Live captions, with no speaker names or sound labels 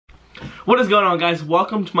What is going on, guys?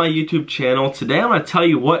 Welcome to my YouTube channel. Today I'm going to tell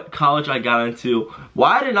you what college I got into,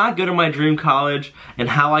 why I did not go to my dream college, and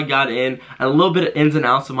how I got in, and a little bit of ins and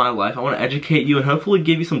outs of my life. I want to educate you and hopefully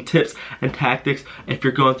give you some tips and tactics if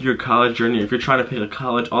you're going through your college journey, if you're trying to pick a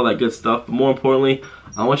college, all that good stuff. But more importantly,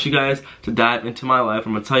 I want you guys to dive into my life.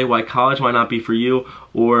 I'm going to tell you why college might not be for you,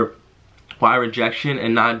 or why rejection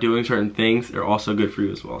and not doing certain things are also good for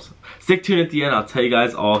you as well. So stick tuned at the end. I'll tell you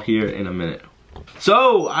guys all here in a minute.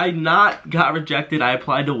 So I got rejected. I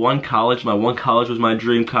applied to one college. My one college was my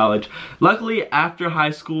dream college. Luckily, after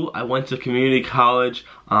high school, I went to community college.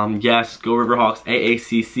 Yes, go Riverhawks,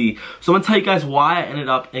 AACC. So I'm gonna tell you guys why I ended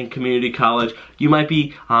up in community college. You might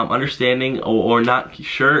be understanding or not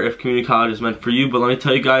sure if community college is meant for you, but let me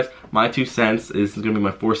tell you guys, my 2 cents is gonna be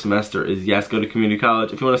my 4th semester is yes, go to community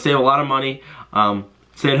college. If you wanna save a lot of money,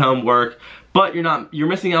 stay at home, work, but you're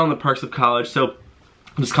missing out on the perks of college. So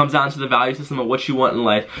this comes down to the value system of what you want in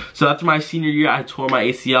life. So after my senior year, I tore my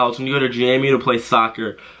ACL. So when you go to JMU to play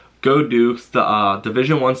soccer, go Dukes, the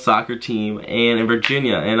Division I soccer team, and in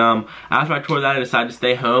Virginia. And after I tore that, I decided to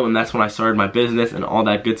stay home, and that's when I started my business and all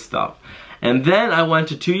that good stuff. And then I went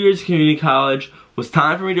to 2 years of community college. It was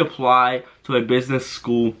time for me to apply to a business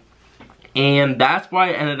school. And that's why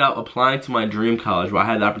I ended up applying to my dream college, where I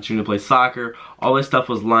had the opportunity to play soccer. All this stuff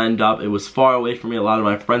was lined up. It was far away from me. A lot of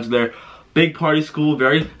my friends were there. Big party school,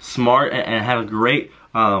 very smart, and had a great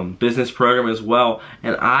business program as well.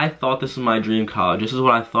 And I thought this was my dream college. This is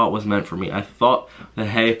what I thought was meant for me. I thought that,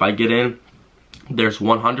 hey, if I get in, there's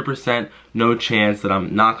 100% no chance that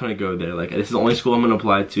I'm not going to go there. Like, this is the only school I'm going to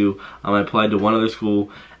apply to. I applied to one other school,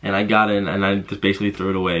 and I got in, and I just basically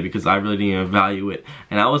threw it away because I really didn't even value it.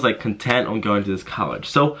 And I was like content on going to this college.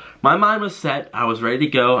 So my mind was set. I was ready to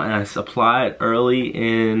go, and I applied early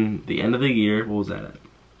in the end of the year. What was that at?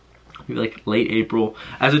 Like late April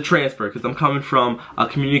as a transfer, because I'm coming from a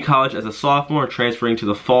community college as a sophomore, transferring to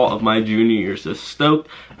the fall of my junior year. So stoked,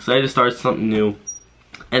 excited to start something new.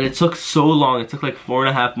 And it took so long. It took like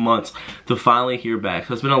 4.5 months to finally hear back.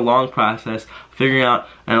 So it's been a long process figuring out,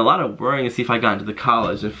 and a lot of worrying to see if I got into the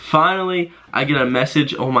college. And finally I get a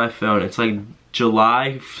message on my phone. It's like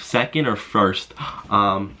July 2nd or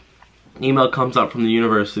 1st. Email comes up from the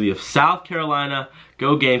University of South Carolina.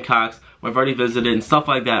 Go Gamecocks. I've already visited and stuff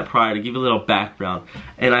like that prior, to give you a little background.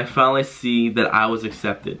 And I finally see that I was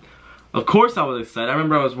accepted. Of course I was excited. I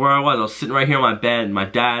remember where I was sitting right here on my bed. My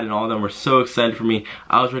dad and all of them were so excited for me.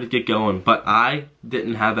 I was ready to get going, but I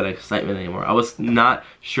didn't have that excitement anymore. I was not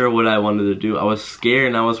sure what I wanted to do. I was scared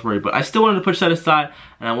and I was worried, but I still wanted to push that aside,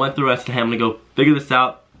 and I went through it. I said, hey, I'm gonna go figure this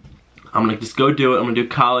out. I'm gonna just go do it. I'm gonna do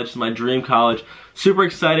college. It's my dream college. Super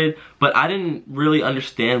excited, but I didn't really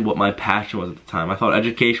understand what my passion was at the time. I thought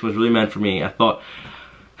education was really meant for me. I thought,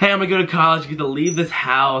 hey, I'm gonna go to college, get to leave this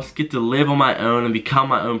house, get to live on my own and become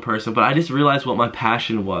my own person. But I just realized what my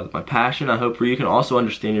passion was. My passion, I hope for you can also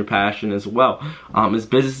understand your passion as well. Is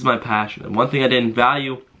business is my passion. And one thing I didn't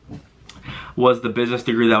value was the business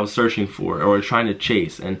degree that I was searching for or trying to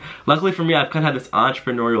chase. And luckily for me, I've kind of had this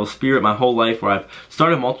entrepreneurial spirit my whole life, where I've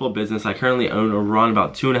started multiple businesses. I currently own or run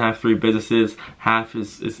about 2.5, 3 businesses. Half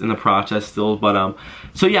is in the process still, but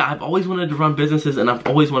so yeah, I've always wanted to run businesses, and I've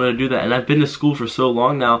always wanted to do that. And I've been to school for so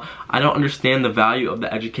long now, I don't understand the value of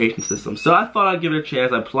the education system. So I thought I'd give it a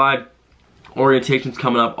chance. I applied. Orientation's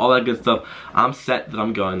coming up, all that good stuff. I'm set that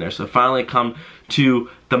I'm going there. So finally come to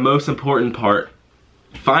the most important part.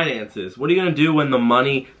 Finances. What are you gonna do when the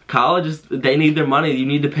money, colleges, they need their money, you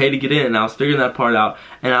need to pay to get in. And I was figuring that part out,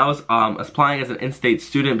 and I was applying as an in-state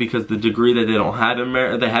student, because the degree that they don't have in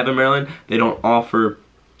Maryland, they don't offer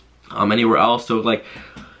anywhere else. So like,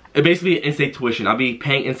 it basically in-state tuition. I'll be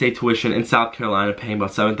paying in-state tuition in South Carolina, paying about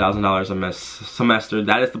 $7,000 a semester.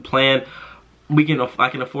 That is the plan. I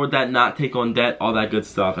can afford that, not take on debt, all that good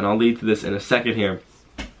stuff, and I'll lead to this in a second here.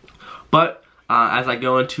 But as I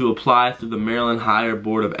go in to apply through the Maryland Higher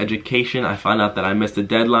Board of Education, I find out that I missed a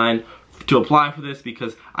deadline to apply for this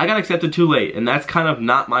because I got accepted too late, and that's kind of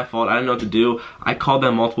not my fault. I didn't know what to do. I called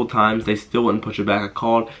them multiple times. They still wouldn't push it back. I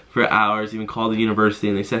called for hours, even called the university,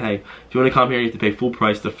 and they said, hey, if you want to come here, you have to pay full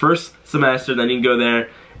price the first semester, then you can go there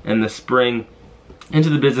in the spring into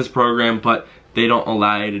the business program, but they don't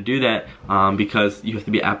allow you to do that because you have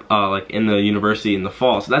to be like in the university in the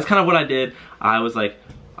fall. So that's kind of what I did. I was like,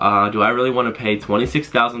 do I really want to pay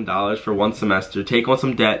 $26,000 for one semester, take on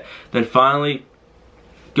some debt, then finally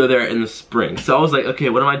go there in the spring? So I was like, okay,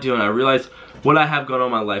 what am I doing? I realized what I have going on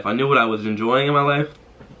in my life. I knew what I was enjoying in my life.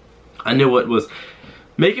 I knew what was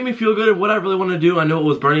making me feel good and what I really wanted to do. I knew what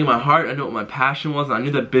was burning my heart. I knew what my passion was. And I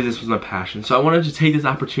knew that business was my passion. So I wanted to take this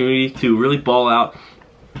opportunity to really ball out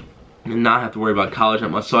and not have to worry about college that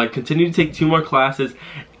much. So I continued to take 2 more classes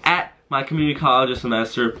at my community college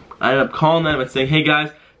semester, I ended up calling them and saying, hey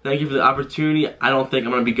guys, thank you for the opportunity. I don't think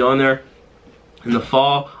I'm going to be going there in the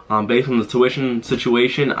fall. Based on the tuition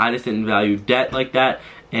situation, I just didn't value debt like that,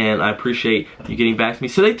 and I appreciate you getting back to me.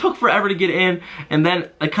 So they took forever to get in, and then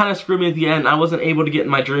it kind of screwed me at the end. I wasn't able to get in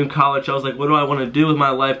my dream college. I was like, what do I want to do with my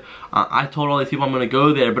life? I told all these people I'm going to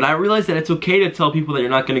go there, but I realized that it's okay to tell people that you're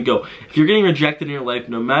not going to go. If you're getting rejected in your life,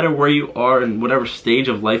 no matter where you are and whatever stage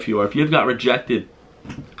of life you are, if you've got rejected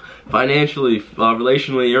financially,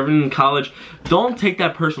 relationally, or even in college, don't take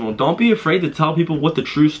that personal. Don't be afraid to tell people what the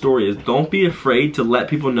true story is. Don't be afraid to let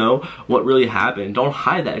people know what really happened. Don't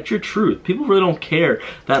hide that. It's your truth. People really don't care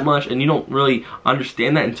that much, and you don't really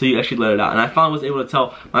understand that until you actually let it out. And I finally was able to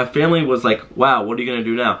tell. My family was like, wow, what are you going to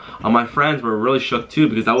do now? My friends were really shook too,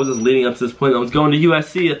 because I was just leading up to this point. I was going to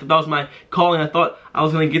USC. I thought that was my calling. I thought I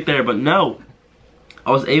was going to get there, but no. I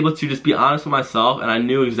was able to just be honest with myself, and I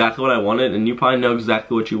knew exactly what I wanted, and you probably know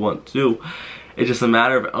exactly what you want too. It's just a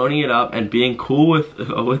matter of owning it up and being cool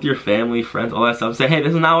with your family, friends, all that stuff. Say, hey,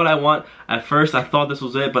 this is not what I want. At first, I thought this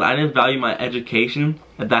was it, but I didn't value my education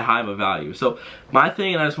at that high of a value. So my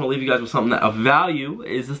thing, and I just want to leave you guys with something that a value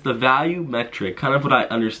is just the value metric, kind of what I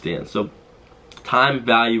understand. So time,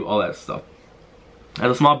 value, all that stuff. As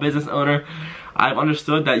a small business owner, I've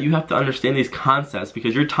understood that you have to understand these concepts,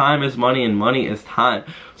 because your time is money and money is time.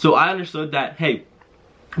 So I understood that, hey,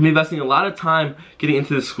 I'm investing a lot of time getting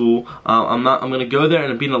into the school. I'm gonna go there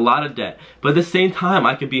and be in a lot of debt. But at the same time,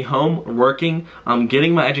 I could be home working,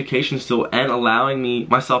 getting my education still, and allowing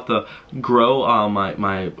myself to grow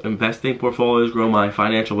my investing portfolios, grow my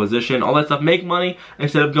financial position, all that stuff, make money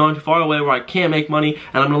instead of going too far away where I can't make money,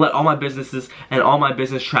 and I'm gonna let all my businesses and all my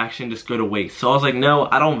business traction just go to waste. So I was like, no,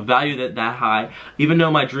 I don't value that high. Even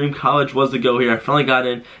though my dream college was to go here, I finally got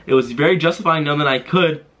in. It was very justifying knowing that I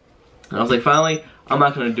could. And I was like, finally, I'm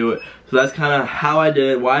not going to do it. So that's kind of how I did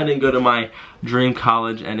it, why I didn't go to my dream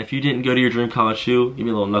college. And if you didn't go to your dream college too, give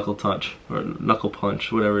me a little knuckle touch or knuckle punch,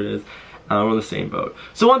 whatever it is. We're in the same boat.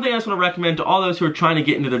 So one thing I just want to recommend to all those who are trying to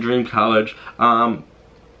get into their dream college, I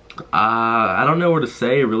don't know what to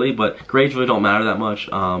say really, but grades really don't matter that much.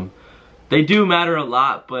 They do matter a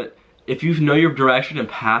lot, but if you know your direction and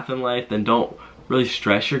path in life, then don't really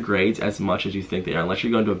stress your grades as much as you think they are, unless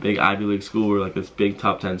you're going to a big Ivy League school or like this big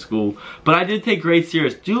top 10 school. But I did take grades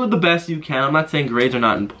serious. Do the best you can. I'm not saying grades are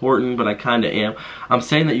not important, but I kind of am. I'm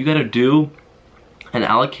saying that you got to do and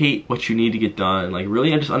allocate what you need to get done. Like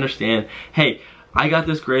really just understand, hey, I got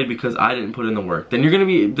this grade because I didn't put in the work. Then you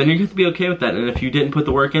have to be okay with that. And if you didn't put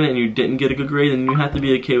the work in and you didn't get a good grade, then you have to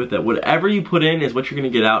be okay with that. Whatever you put in is what you're gonna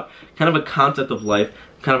get out. Kind of a concept of life,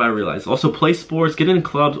 kind of I realize. Also play sports, get in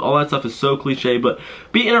clubs, all that stuff is so cliche, but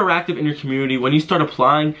be interactive in your community. When you start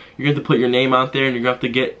applying, you're gonna have to put your name out there, and you're gonna have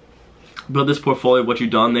to build this portfolio of what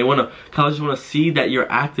you've done. Colleges want to see that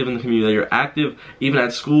you're active in the community, that you're active even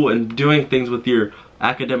at school and doing things with your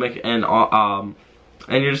academic and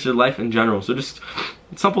your life in general. So just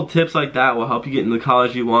simple tips like that will help you get into the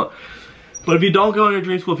college you want. But if you don't go into your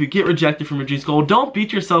dream school, if you get rejected from your dream school, don't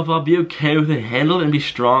beat yourself up. Be okay with it. Handle it and be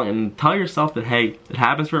strong. And tell yourself that, hey, it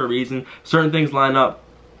happens for a reason. Certain things line up.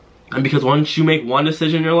 And because once you make one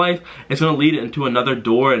decision in your life, it's going to lead into another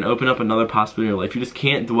door and open up another possibility in your life. You just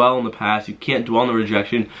can't dwell on the past. You can't dwell on the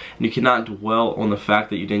rejection. And you cannot dwell on the fact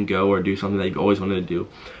that you didn't go or do something that you always wanted to do.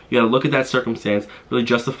 You got to look at that circumstance, really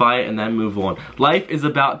justify it, and then move on. Life is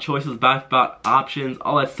about choices, about options,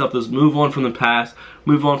 all that stuff. Just move on from the past.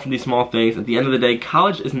 Move on from these small things. At the end of the day,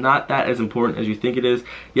 college is not that as important as you think it is.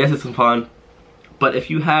 Yes, it's some fun. But if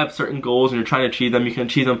you have certain goals and you're trying to achieve them, you can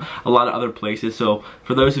achieve them a lot of other places. So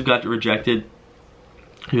for those who've got rejected,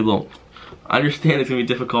 who won't, I understand it's going to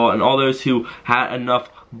be difficult. And all those who had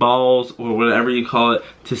enough balls or whatever you call it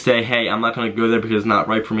to say, hey, I'm not going to go there because it's not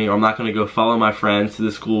right for me, or I'm not going to go follow my friends to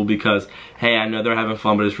the school because, hey, I know they're having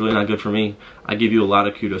fun, but it's really not good for me. I give you a lot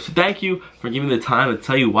of kudos. So thank you for giving me the time to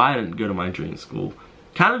tell you why I didn't go to my dream school.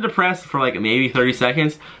 Kind of depressed for like maybe 30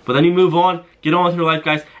 seconds, but then you move on, get on with your life,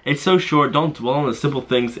 guys. It's so short. Don't dwell on the simple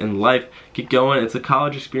things in life. Get going. It's a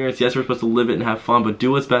college experience. Yes, we're supposed to live it and have fun, but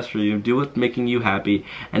do what's best for you. Do what's making you happy,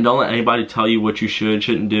 and don't let anybody tell you what you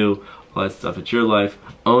shouldn't do. All that stuff. It's your life.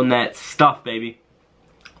 Own that stuff, baby.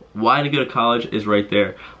 Why to go to college is right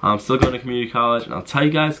there. I'm still going to community college, and I'll tell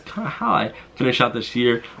you guys kind of how I finish out this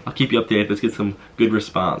year. I'll keep you updated. Let's get some good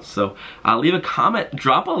response. So leave a comment,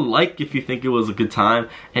 drop a like if you think it was a good time,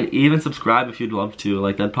 and even subscribe if you'd love to.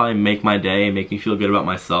 Like, that'd probably make my day and make me feel good about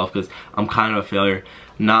myself, because I'm kind of a failure.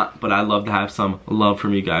 But I love to have some love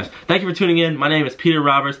from you guys. Thank you for tuning in. My name is Peter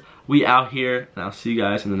Roberts. We out here, and I'll see you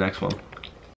guys in the next one.